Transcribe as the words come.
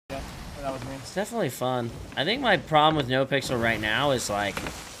That was me. It's definitely fun. I think my problem with NoPixel right now is like,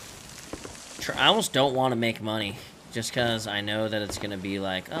 I almost don't want to make money just because I know that it's gonna be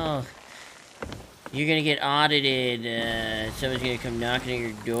like, oh, you're gonna get audited. Someone's gonna come knocking at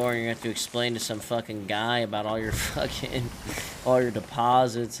your door, and you're gonna have to explain to some fucking guy about all your fucking, all your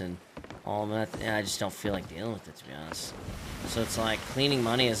deposits and all that. And I just don't feel like dealing with it, to be honest. So it's like cleaning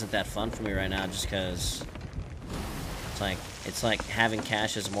money isn't that fun for me right now, just because it's like having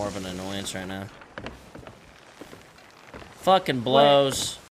cash is more of an annoyance right now. Fucking blows.